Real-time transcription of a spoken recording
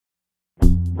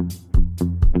Welcome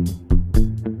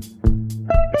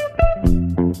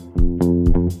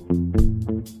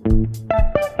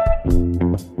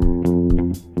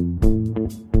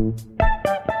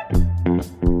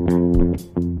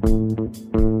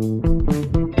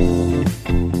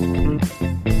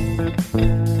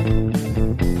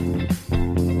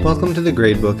to The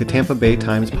Gradebook, a Tampa Bay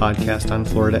Times podcast on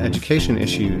Florida education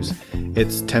issues.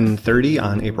 It's 10:30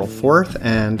 on April 4th,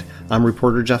 and I'm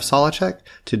reporter Jeff Solacek.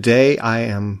 Today I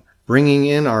am bringing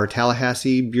in our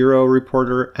Tallahassee Bureau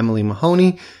reporter Emily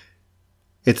Mahoney.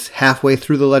 It's halfway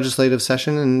through the legislative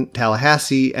session in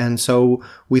Tallahassee, and so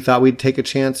we thought we'd take a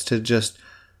chance to just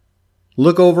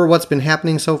look over what's been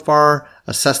happening so far,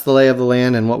 assess the lay of the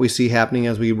land, and what we see happening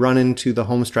as we run into the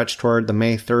home stretch toward the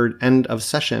May 3rd end of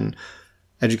session.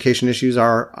 Education issues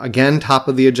are, again, top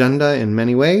of the agenda in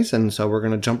many ways, and so we're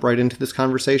going to jump right into this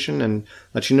conversation and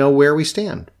let you know where we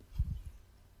stand.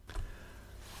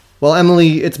 Well,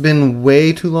 Emily, it's been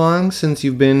way too long since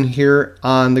you've been here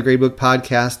on the Gradebook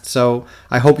podcast, so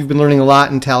I hope you've been learning a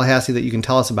lot in Tallahassee that you can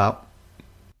tell us about.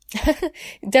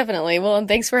 Definitely. Well, and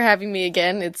thanks for having me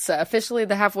again. It's officially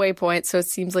the halfway point, so it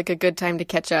seems like a good time to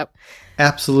catch up.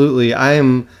 Absolutely. I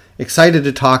am excited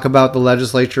to talk about the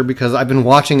legislature because I've been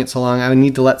watching it so long. I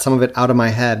need to let some of it out of my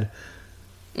head.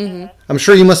 Mm-hmm. I'm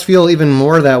sure you must feel even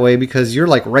more that way because you're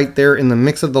like right there in the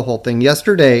mix of the whole thing.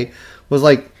 Yesterday was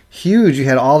like huge. You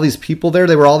had all these people there.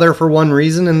 They were all there for one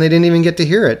reason and they didn't even get to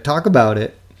hear it. Talk about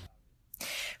it.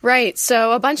 Right.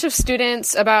 So a bunch of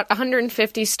students, about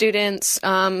 150 students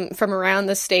from around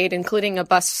the state, including a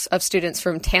bus of students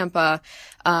from Tampa,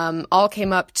 all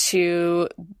came up to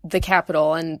the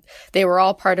Capitol, and they were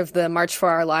all part of the March for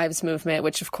Our Lives movement,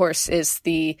 which of course is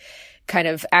the kind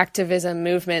of activism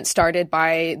movement started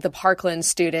by the Parkland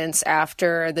students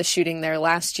after the shooting there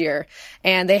last year.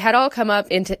 And they had all come up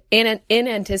in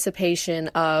anticipation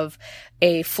of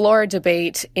a floor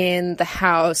debate in the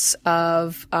House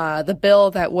of the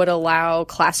bill that would allow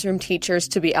classroom teachers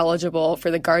to be eligible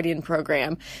for the Guardian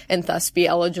program and thus be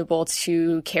eligible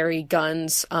to carry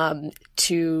guns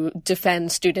to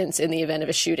defend students in the event of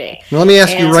a shooting. Well, let me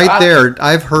ask you right there.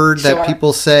 I've heard that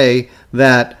people say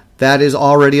that is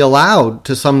already allowed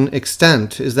to some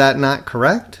extent. Is that not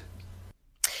correct?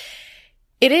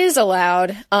 It is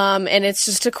allowed, and it's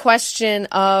just a question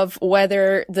of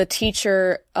whether the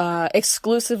teacher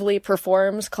exclusively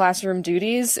performs classroom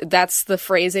duties. That's the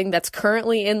phrasing that's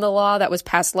currently in the law that was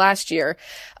passed last year.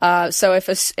 So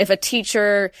if a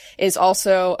teacher is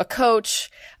also a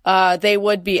coach, they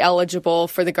would be eligible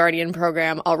for the Guardian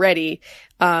program already,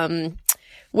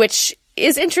 which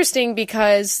is interesting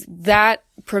because that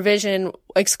provision,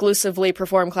 exclusively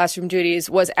perform classroom duties,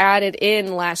 was added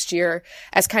in last year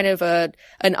as kind of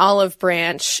an olive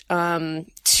branch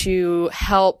to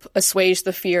help assuage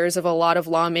the fears of a lot of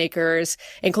lawmakers,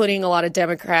 including a lot of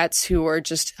Democrats who were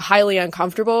just highly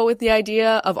uncomfortable with the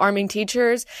idea of arming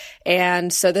teachers.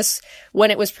 And so this,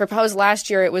 when it was proposed last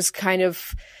year, it was kind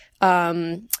of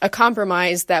a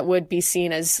compromise that would be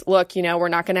seen as, look, we're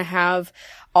not going to have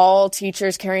all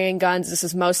teachers carrying guns. This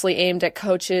is mostly aimed at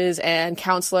coaches and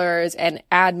counselors and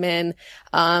admin.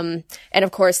 And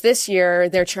of course, this year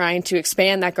they're trying to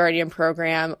expand that Guardian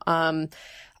program. A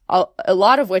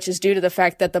lot of which is due to the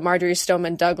fact that the Marjory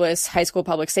Stoneman Douglas High School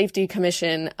Public Safety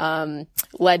Commission,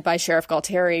 led by Sheriff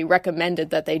Galtieri, recommended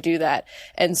that they do that.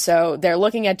 And so they're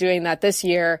looking at doing that this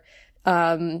year.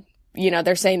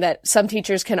 They're saying that some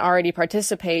teachers can already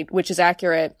participate, which is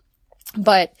accurate,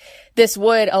 but this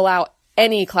would allow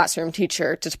any classroom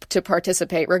teacher to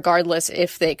participate, regardless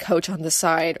if they coach on the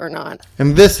side or not.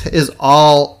 And this is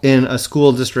all in a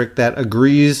school district that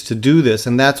agrees to do this,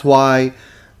 and that's why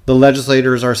the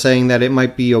legislators are saying that it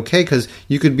might be okay, because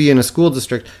you could be in a school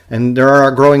district, and there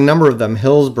are a growing number of them,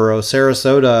 Hillsborough,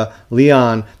 Sarasota,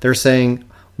 Leon, they're saying,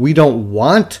 we don't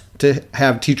want to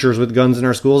have teachers with guns in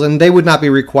our schools, and they would not be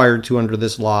required to under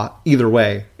this law either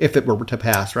way, if it were to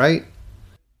pass, right?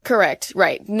 Correct,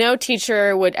 right. No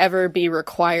teacher would ever be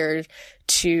required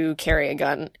to carry a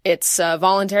gun. It's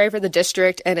voluntary for the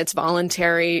district, and it's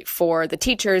voluntary for the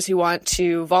teachers who want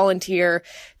to volunteer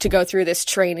to go through this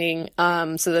training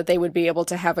so that they would be able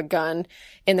to have a gun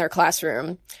in their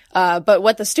classroom. But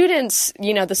what the students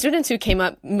who came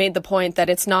up made the point that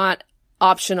it's not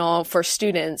optional for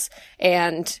students,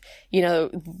 and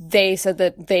they said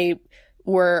that they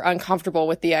were uncomfortable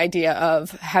with the idea of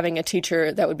having a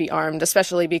teacher that would be armed,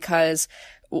 especially because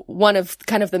one of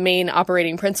kind of the main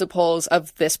operating principles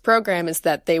of this program is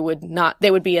that they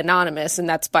would be anonymous, and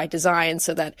that's by design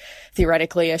so that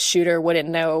theoretically a shooter wouldn't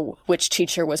know which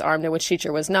teacher was armed and which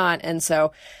teacher was not. And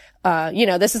so,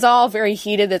 this is all very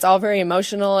heated. It's all very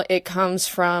emotional. It comes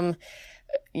from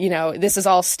this is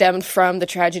all stemmed from the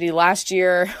tragedy last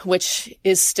year, which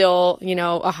is still,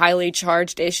 a highly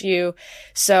charged issue.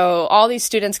 So all these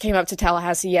students came up to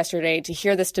Tallahassee yesterday to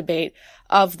hear this debate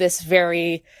of this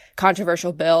very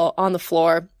controversial bill on the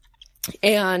floor.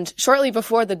 And shortly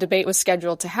before the debate was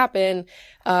scheduled to happen,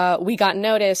 we got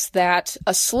notice that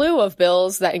a slew of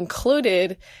bills that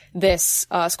included this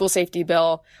school safety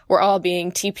bill were all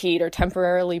being TP'd or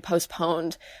temporarily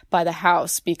postponed by the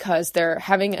House because they're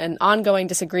having an ongoing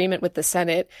disagreement with the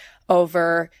Senate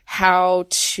over how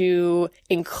to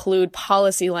include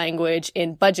policy language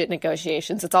in budget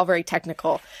negotiations. It's all very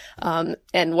technical, and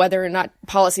whether or not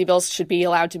policy bills should be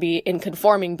allowed to be in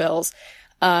conforming bills.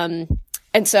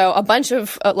 And so a bunch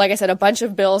of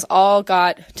bills all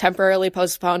got temporarily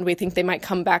postponed. We think they might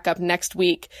come back up next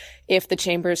week if the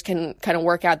chambers can kind of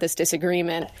work out this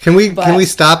disagreement. Can we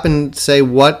stop and say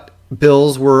what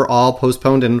bills were all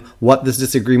postponed and what this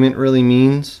disagreement really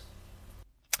means?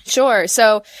 Sure.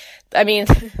 So,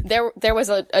 there was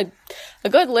a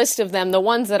good list of them. The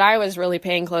ones that I was really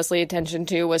paying closely attention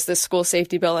to was the school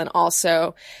safety bill and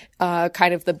also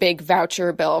kind of the big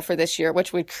voucher bill for this year,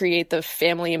 which would create the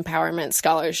family empowerment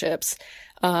scholarships.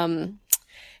 And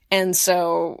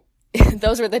so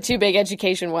those were the two big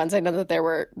education ones. I know that there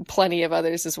were plenty of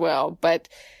others as well, but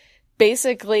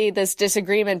basically this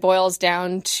disagreement boils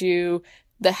down to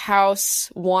the House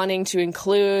wanting to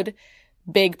include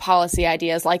big policy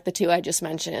ideas like the two I just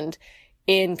mentioned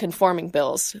in conforming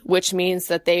bills, which means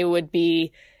that they would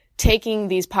be taking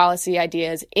these policy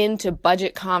ideas into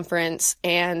budget conference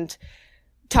and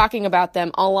talking about them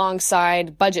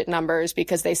alongside budget numbers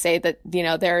because they say that,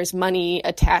 there's money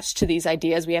attached to these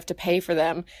ideas. We have to pay for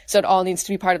them. So it all needs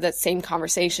to be part of that same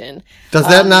conversation. Does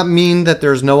that not mean that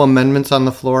there's no amendments on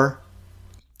the floor?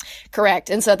 Correct.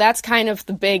 And so that's kind of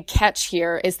the big catch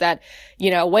here is that,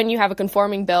 when you have a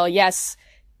conforming bill, yes,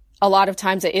 a lot of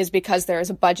times it is because there is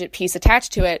a budget piece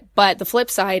attached to it. But the flip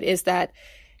side is that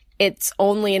it's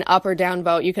only an up or down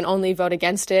vote. You can only vote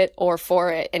against it or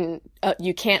for it. And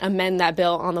you can't amend that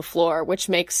bill on the floor, which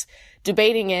makes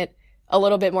debating it a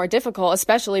little bit more difficult,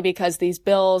 especially because these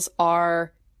bills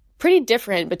are pretty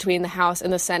different between the House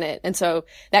and the Senate. And so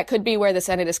that could be where the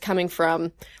Senate is coming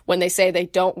from when they say they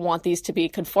don't want these to be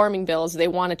conforming bills. They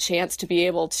want a chance to be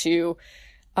able to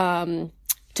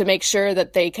make sure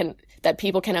that that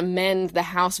people can amend the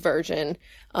House version,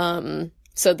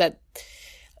 so that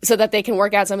they can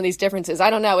work out some of these differences. I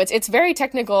don't know. It's very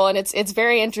technical and it's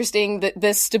very interesting that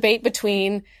this debate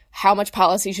between how much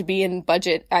policy should be in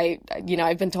budget,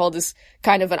 I've been told is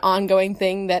kind of an ongoing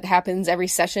thing that happens every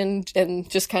session and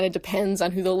just kind of depends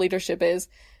on who the leadership is.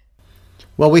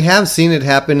 Well, we have seen it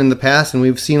happen in the past, and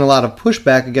we've seen a lot of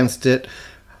pushback against it,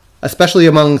 especially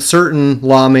among certain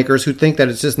lawmakers who think that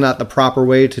it's just not the proper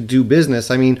way to do business.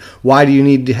 I mean, why do you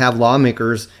need to have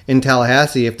lawmakers in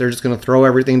Tallahassee if they're just going to throw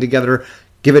everything together,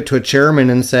 give it to a chairman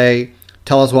and say,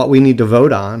 tell us what we need to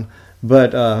vote on?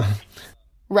 But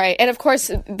right. And of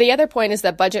course, the other point is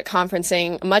that budget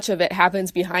conferencing, much of it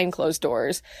happens behind closed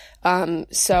doors.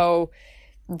 So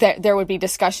there would be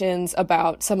discussions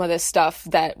about some of this stuff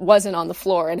that wasn't on the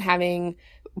floor, and having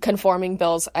conforming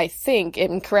bills, I think,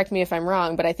 and correct me if I'm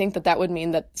wrong, but I think that would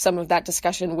mean that some of that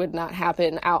discussion would not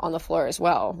happen out on the floor as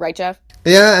well. Right, Jeff?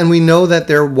 Yeah, and we know that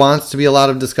there wants to be a lot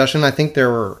of discussion. I think there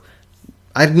were,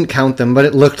 I didn't count them, but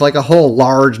it looked like a whole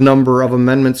large number of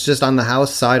amendments just on the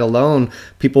House side alone,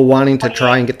 people wanting to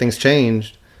try and get things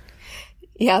changed.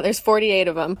 Yeah, there's 48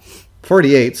 of them.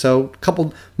 48, so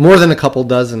more than a couple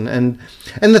dozen. And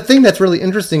the thing that's really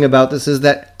interesting about this is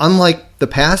that unlike the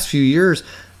past few years,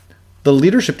 the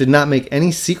leadership did not make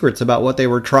any secrets about what they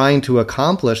were trying to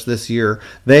accomplish this year.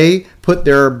 They put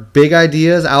their big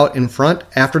ideas out in front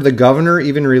after the governor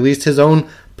even released his own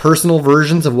personal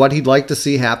versions of what he'd like to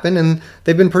see happen, and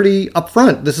they've been pretty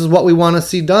upfront. This is what we want to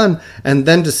see done. And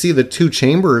then to see the two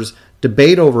chambers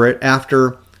debate over it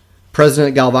after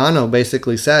President Galvano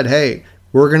basically said, hey,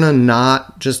 we're going to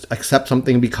not just accept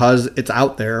something because it's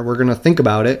out there. We're going to think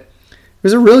about it. It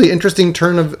was a really interesting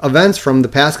turn of events from the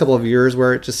past couple of years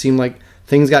where it just seemed like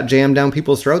things got jammed down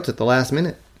people's throats at the last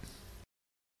minute.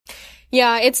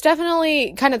 Yeah, it's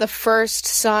definitely kind of the first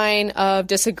sign of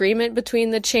disagreement between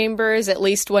the chambers, at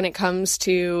least when it comes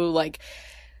to like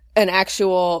an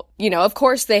actual, of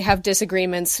course they have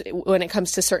disagreements when it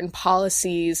comes to certain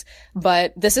policies,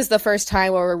 but this is the first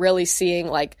time where we're really seeing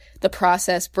like the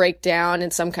process break down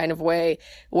in some kind of way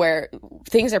where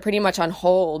things are pretty much on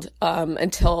hold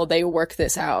until they work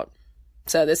this out.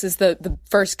 So this is the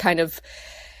first kind of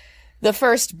the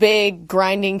first big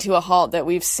grinding to a halt that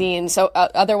we've seen. So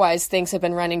otherwise things have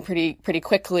been running pretty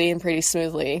quickly and pretty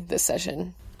smoothly this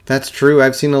session. That's true.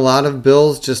 I've seen a lot of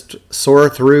bills just soar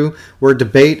through where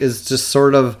debate is just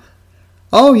sort of,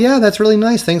 oh, yeah, that's really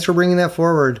nice. Thanks for bringing that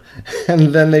forward.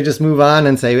 And then they just move on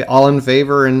and say all in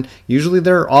favor. And usually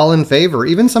they're all in favor.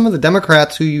 Even some of the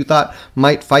Democrats who you thought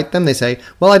might fight them, they say,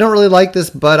 well, I don't really like this,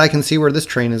 but I can see where this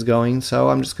train is going. So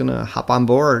I'm just going to hop on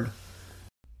board.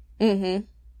 Mm-hmm.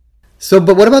 So,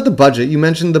 but what about the budget? You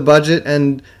mentioned the budget,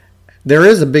 and there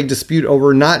is a big dispute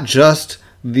over not just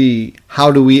the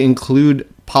how do we include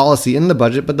policy in the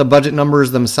budget, but the budget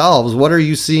numbers themselves. What are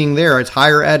you seeing there? It's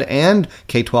higher ed and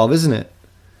K-12, isn't it?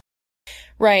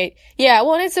 Right. Yeah.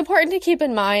 Well, and it's important to keep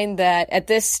in mind that at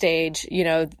this stage,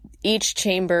 each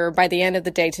chamber by the end of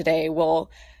the day today will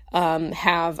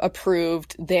have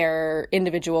approved their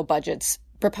individual budgets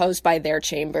proposed by their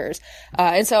chambers.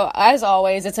 And so, as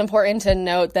always, it's important to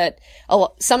note that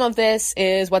some of this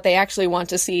is what they actually want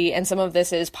to see, and some of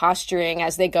this is posturing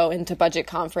as they go into budget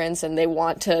conference, and they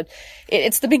want to,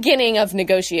 it's the beginning of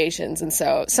negotiations. And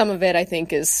so some of it, I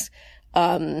think, is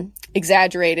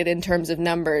exaggerated in terms of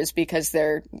numbers because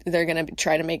they're going to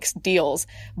try to make deals.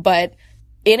 But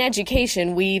in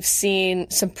education, we've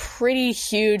seen some pretty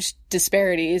huge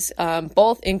disparities,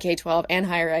 both in K-12 and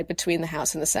higher ed between the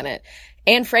House and the Senate.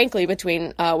 And frankly,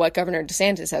 between what Governor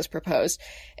DeSantis has proposed.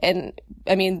 And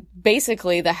I mean,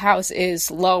 basically, the House is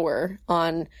lower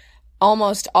on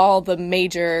almost all the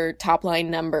major top line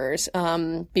numbers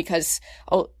because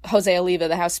Jose Oliva,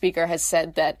 the House Speaker, has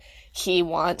said that he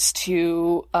wants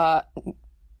to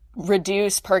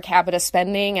reduce per capita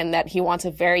spending and that he wants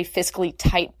a very fiscally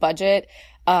tight budget.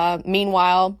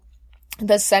 Meanwhile,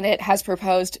 the Senate has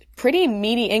proposed pretty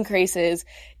meaty increases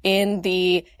in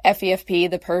the FEFP,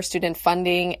 the per student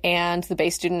funding, and the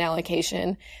base student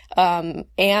allocation,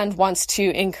 and wants to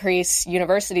increase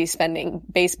university spending,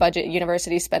 base budget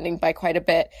university spending by quite a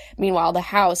bit. Meanwhile, the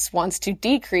House wants to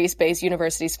decrease base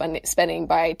university spending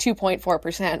by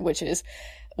 2.4%,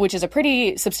 which is a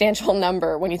pretty substantial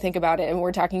number when you think about it. And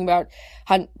we're talking about,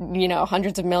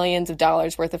 hundreds of millions of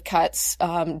dollars worth of cuts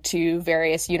to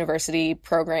various university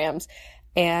programs.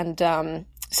 And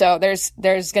so there's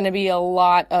going to be a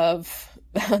lot of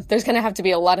there's going to have to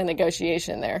be a lot of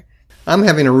negotiation there. I'm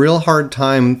having a real hard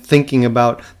time thinking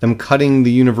about them cutting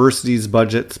the university's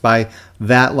budgets by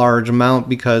that large amount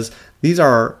because these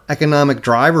are economic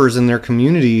drivers in their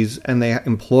communities and they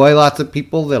employ lots of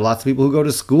people. There are lots of people who go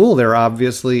to school there,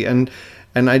 obviously. And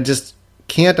I just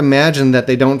can't imagine that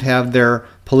they don't have their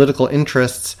political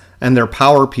interests and their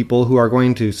power people who are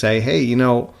going to say, hey,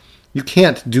 you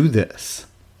can't do this.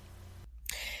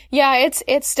 Yeah,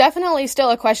 it's definitely still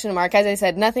a question mark. As I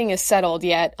said, nothing is settled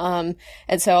yet. And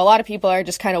so a lot of people are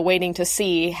just kind of waiting to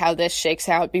see how this shakes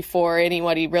out before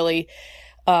anybody really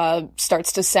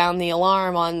starts to sound the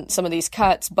alarm on some of these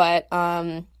cuts. But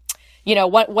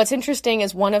what's interesting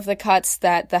is one of the cuts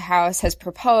that the House has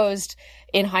proposed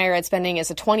in higher ed spending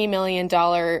is a $20 million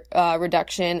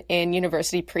reduction in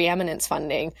university preeminence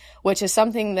funding, which is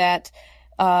something that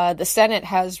the Senate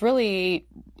has really,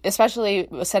 especially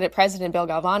Senate President Bill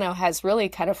Galvano, has really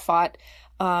kind of fought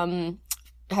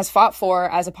for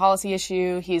as a policy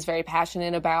issue. He's very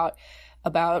passionate about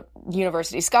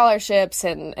university scholarships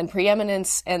and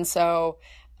preeminence. And so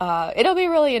it'll be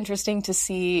really interesting to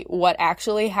see what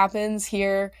actually happens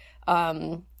here.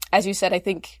 As you said, I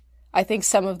think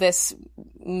some of this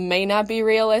may not be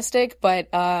realistic, but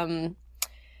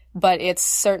it's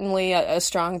certainly a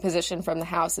strong position from the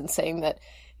House in saying that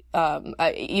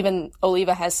even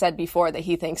Oliva has said before that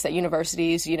he thinks that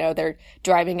universities, they're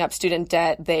driving up student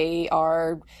debt. They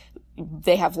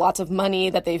have lots of money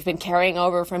that they've been carrying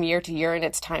over from year to year, and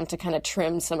it's time to kind of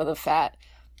trim some of the fat.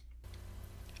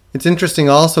 It's interesting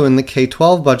also in the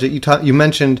K-12 budget, you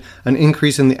mentioned an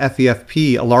increase in the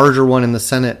FEFP, a larger one in the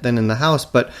Senate than in the House,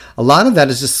 but a lot of that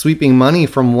is just sweeping money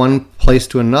from one place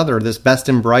to another. This Best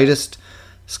and Brightest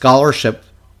scholarship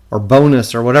or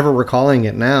bonus or whatever we're calling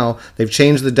it now, they've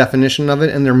changed the definition of it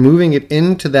and they're moving it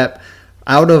into that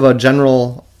out of a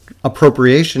general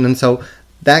appropriation. And so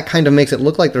that kind of makes it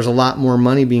look like there's a lot more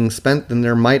money being spent than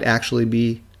there might actually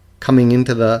be coming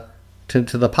into the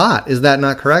to the pot. Is that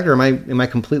not correct, or am I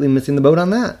completely missing the boat on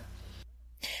that?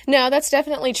 No, that's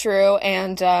definitely true.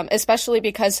 And especially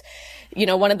because,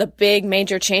 one of the big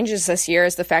major changes this year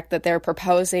is the fact that they're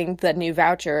proposing the new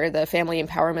voucher, the Family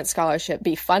Empowerment Scholarship,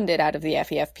 be funded out of the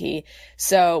FEFP.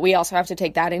 So we also have to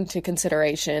take that into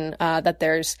consideration, that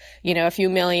there's, a few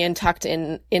million tucked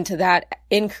into that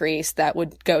increase that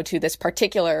would go to this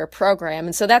particular program.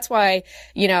 And so that's why,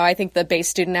 I think the base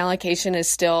student allocation is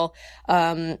still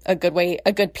a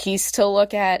good piece to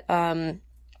look at.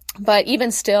 But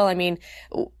even still, I mean,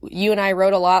 you and I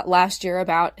wrote a lot last year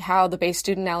about how the base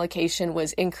student allocation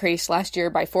was increased last year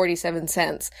by 47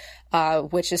 cents,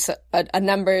 which is a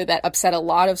number that upset a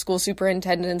lot of school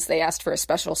superintendents. They asked for a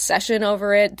special session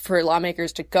over it for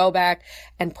lawmakers to go back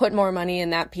and put more money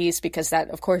in that piece, because that,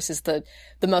 of course, is the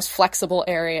most flexible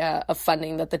area of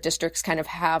funding that the districts kind of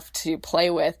have to play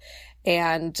with.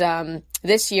 And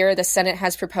this year, the Senate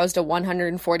has proposed a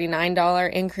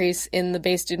 $149 increase in the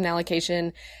base student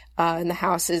allocation, and the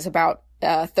House is about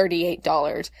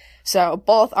 $38. So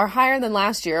both are higher than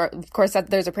last year. Of course,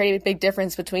 there's a pretty big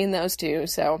difference between those two.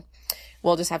 So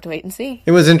we'll just have to wait and see.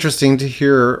 It was interesting to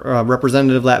hear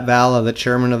Representative Latvala, the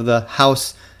chairman of the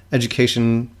House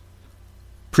Education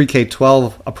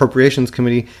Pre-K-12 Appropriations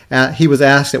Committee. He was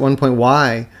asked at one point,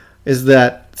 why is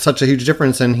that such a huge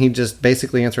difference? And he just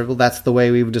basically answered, well, that's the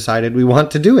way we've decided we want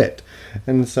to do it.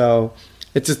 And so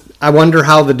it's just, I wonder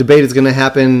how the debate is going to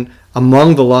happen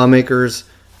among the lawmakers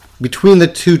between the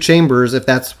two chambers, if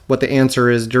that's what the answer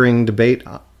is during debate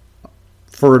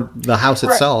for the House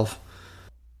itself.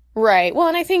 Right. Well,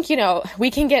 and I think,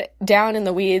 we can get down in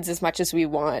the weeds as much as we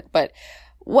want, but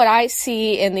what I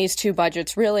see in these two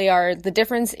budgets really are the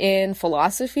difference in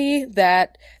philosophy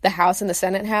that the House and the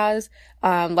Senate has.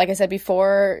 Like I said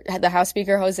before, the House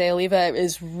Speaker, Jose Oliva,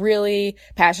 is really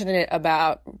passionate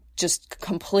about just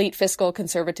complete fiscal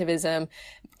conservatism,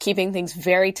 keeping things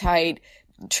very tight,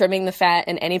 trimming the fat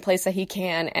in any place that he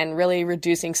can, and really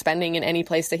reducing spending in any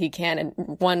place that he can. And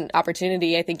one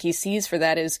opportunity I think he sees for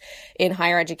that is in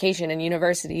higher education and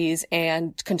universities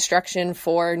and construction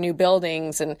for new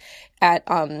buildings and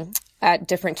at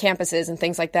different campuses and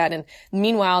things like that. And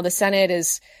meanwhile, the Senate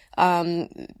is,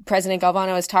 President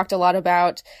Galvano has talked a lot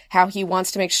about how he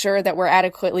wants to make sure that we're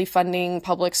adequately funding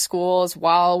public schools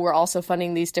while we're also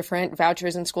funding these different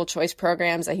vouchers and school choice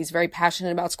programs, that he's very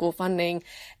passionate about school funding.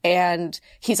 And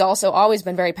he's also always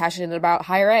been very passionate about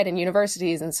higher ed and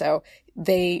universities. And so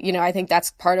I think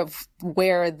that's part of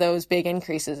where those big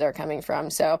increases are coming from.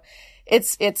 So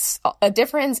it's a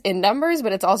difference in numbers,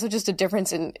 but it's also just a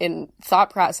difference in thought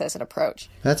process and approach.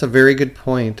 That's a very good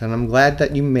point, and I'm glad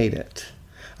that you made it.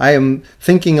 I am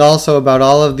thinking also about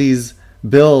all of these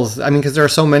bills. I mean, because there are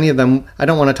so many of them. I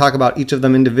don't want to talk about each of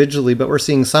them individually, but we're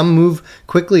seeing some move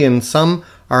quickly and some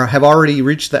have already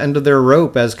reached the end of their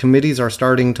rope as committees are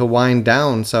starting to wind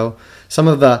down. So some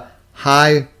of the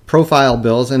high profile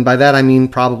bills, and by that I mean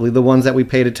probably the ones that we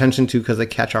paid attention to because they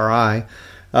catch our eye,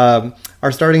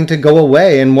 are starting to go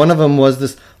away. And one of them was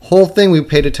this whole thing we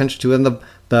paid attention to, and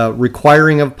the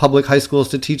requiring of public high schools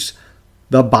to teach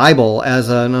the Bible as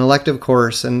an elective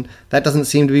course, and that doesn't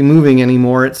seem to be moving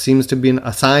anymore. It seems to be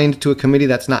assigned to a committee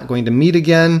that's not going to meet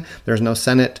again. There's no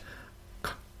Senate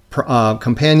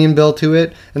companion bill to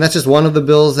it, and that's just one of the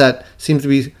bills that seems to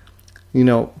be,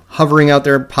 hovering out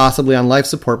there possibly on life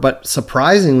support. But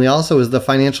surprisingly also is the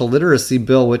financial literacy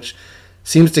bill, which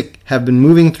seems to have been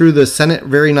moving through the Senate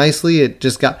very nicely. It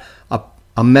just got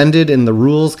amended in the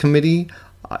Rules Committee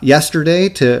yesterday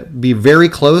to be very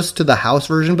close to the House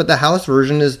version, but the House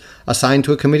version is assigned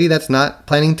to a committee that's not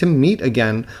planning to meet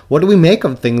again. What do we make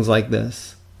of things like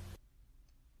this?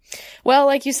 Well,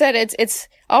 like you said, it's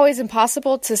always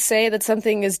impossible to say that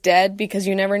something is dead because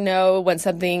you never know when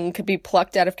something could be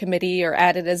plucked out of committee or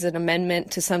added as an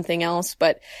amendment to something else.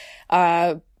 But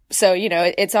so,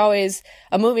 it's always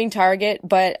a moving target,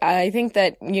 but I think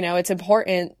that, it's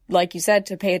important, like you said,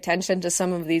 to pay attention to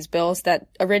some of these bills that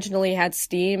originally had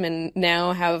steam and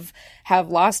now have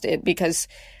lost it, because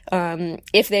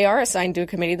if they are assigned to a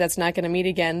committee that's not going to meet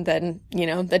again, then,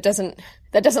 that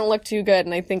doesn't look too good.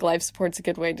 And I think life support's a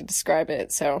good way to describe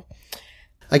it. So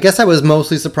I guess I was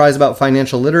mostly surprised about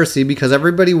financial literacy because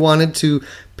everybody wanted to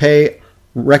pay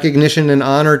recognition and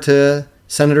honor to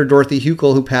Senator Dorothy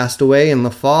Huckel, who passed away in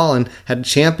the fall and had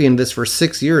championed this for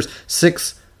 6 years.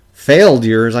 6 failed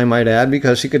years, I might add,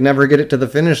 because she could never get it to the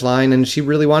finish line, and she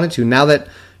really wanted to. Now that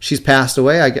she's passed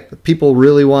away, people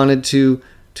really wanted to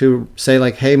say,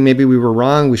 like, hey, maybe we were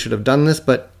wrong, we should have done this,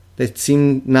 but they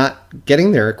seem not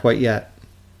getting there quite yet.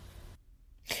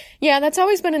 Yeah, that's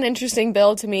always been an interesting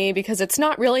bill to me because it's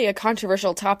not really a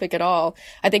controversial topic at all.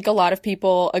 I think a lot of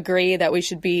people agree that we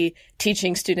should be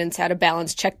teaching students how to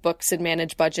balance checkbooks and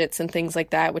manage budgets and things like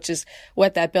that, which is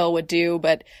what that bill would do.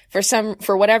 But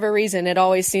for whatever reason, it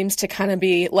always seems to kind of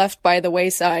be left by the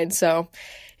wayside. So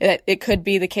it could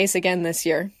be the case again this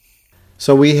year.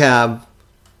 So we have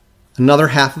another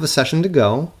half of a session to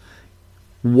go.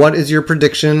 What is your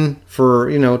prediction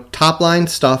for, top line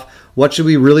stuff? What should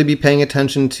we really be paying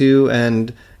attention to,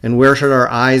 and where should our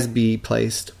eyes be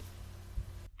placed?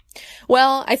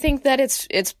 Well, I think that it's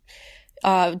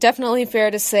definitely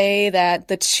fair to say that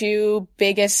the two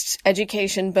biggest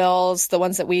education bills, the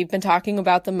ones that we've been talking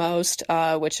about the most,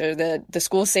 which are the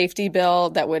school safety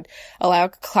bill that would allow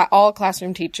all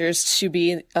classroom teachers to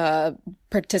be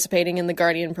participating in the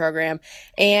Guardian program,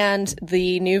 and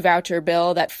the new voucher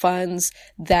bill that funds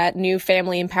that new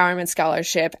family empowerment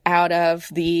scholarship out of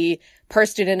the per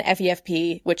student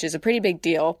FEFP, which is a pretty big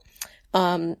deal.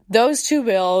 Those two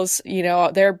bills,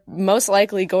 they're most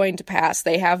likely going to pass.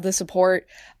 They have the support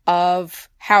of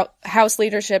House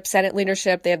leadership, Senate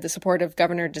leadership. They have the support of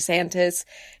Governor DeSantis.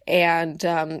 And,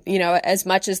 as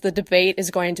much as the debate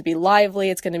is going to be lively,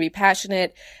 it's going to be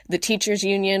passionate. The teachers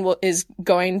union is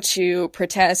going to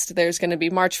protest. There's going to be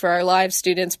March for Our Lives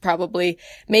students probably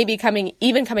maybe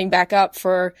coming back up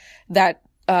for that,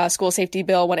 school safety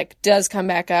bill when it does come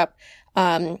back up.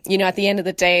 At the end of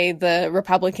the day, the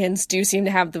Republicans do seem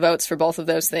to have the votes for both of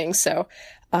those things. So,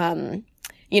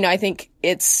 I think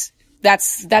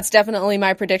that's definitely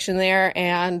my prediction there.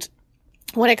 And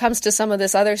when it comes to some of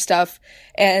this other stuff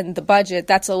and the budget,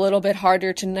 that's a little bit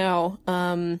harder to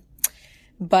know.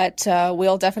 But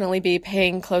we'll definitely be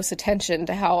paying close attention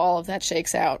to how all of that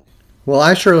shakes out. Well,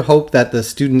 I sure hope that the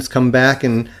students come back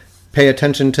and pay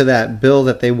attention to that bill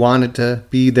that they wanted to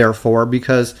be there for,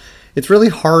 because it's really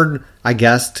hard, I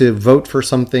guess, to vote for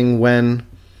something when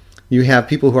you have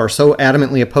people who are so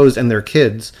adamantly opposed and their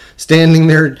kids standing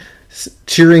there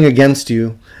cheering against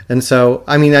you. And so,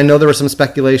 I know there was some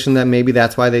speculation that maybe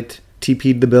that's why they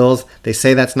TP'd the bills. They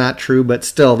say that's not true, but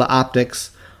still, the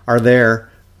optics are there.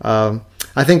 I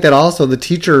think that also the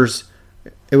teachers,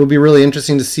 it would be really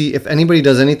interesting to see if anybody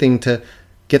does anything to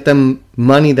get them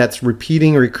money that's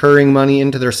recurring money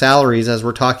into their salaries, as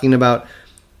we're talking about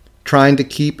trying to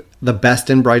keep the best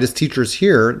and brightest teachers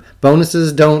here.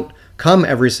 Bonuses don't come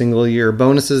every single year.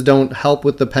 Bonuses don't help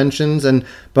with the pensions, and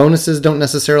bonuses don't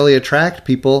necessarily attract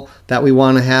people that we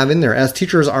want to have in there, as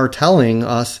teachers are telling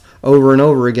us over and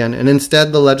over again. And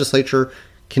instead, the legislature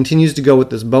continues to go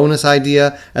with this bonus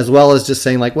idea, as well as just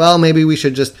saying maybe we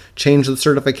should just change the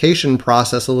certification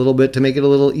process a little bit to make it a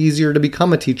little easier to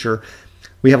become a teacher.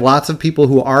 We have lots of people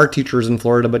who are teachers in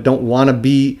Florida but don't want to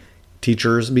be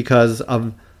teachers because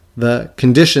of the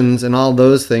conditions and all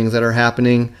those things that are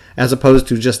happening, as opposed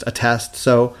to just a test,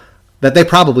 so that they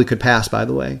probably could pass, by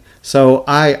the way. So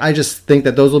I just think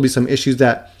that those will be some issues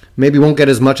that maybe won't get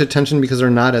as much attention because they're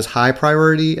not as high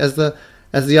priority as the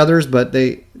others, but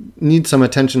they need some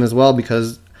attention as well,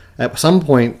 because at some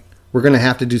point we're going to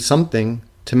have to do something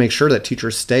to make sure that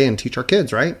teachers stay and teach our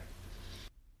kids, right?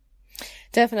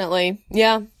 Definitely.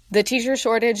 Yeah. The teacher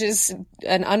shortage is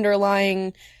an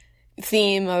underlying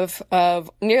theme of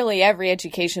nearly every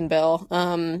education bill.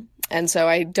 And so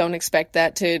I don't expect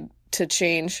that to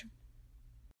change.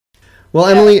 Well,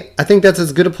 Emily, I think that's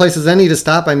as good a place as any to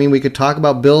stop. We could talk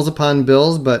about bills upon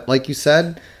bills, but like you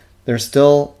said, there's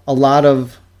still a lot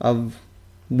of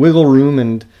wiggle room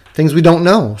and things we don't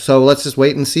know. So let's just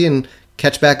wait and see and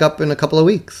catch back up in a couple of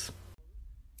weeks.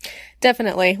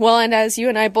 Definitely. Well, and as you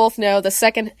and I both know,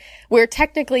 we're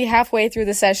technically halfway through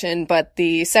the session, but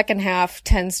the second half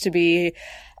tends to be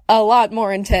a lot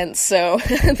more intense. So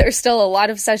there's still a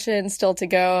lot of sessions still to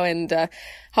go. And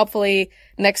hopefully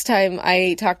next time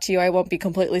I talk to you, I won't be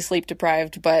completely sleep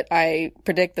deprived, but I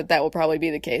predict that will probably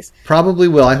be the case. Probably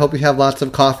will. I hope you have lots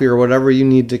of coffee or whatever you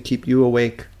need to keep you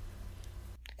awake.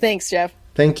 Thanks, Jeff.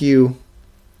 Thank you.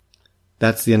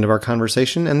 That's the end of our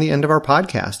conversation and the end of our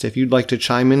podcast. If you'd like to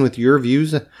chime in with your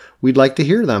views, we'd like to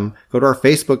hear them. Go to our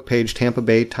Facebook page, Tampa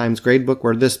Bay Times Gradebook,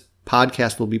 where this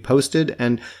podcast will be posted,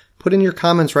 and put in your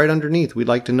comments right underneath. We'd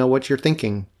like to know what you're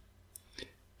thinking.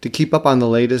 To keep up on the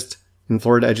latest in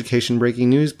Florida education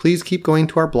breaking news, please keep going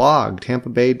to our blog,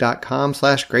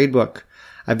 tampabay.com/gradebook.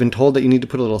 I've been told that you need to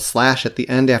put a little slash at the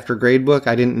end after gradebook.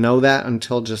 I didn't know that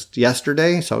until just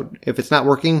yesterday. So if it's not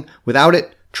working without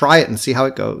it, try it and see how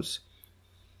it goes.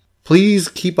 Please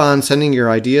keep on sending your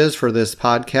ideas for this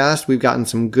podcast. We've gotten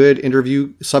some good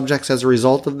interview subjects as a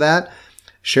result of that.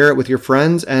 Share it with your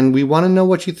friends, and we want to know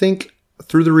what you think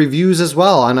through the reviews as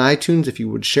well on iTunes. If you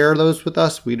would share those with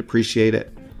us, we'd appreciate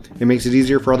it. It makes it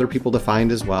easier for other people to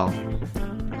find as well.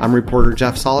 I'm reporter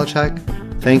Jeff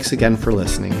Solochek. Thanks again for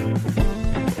listening.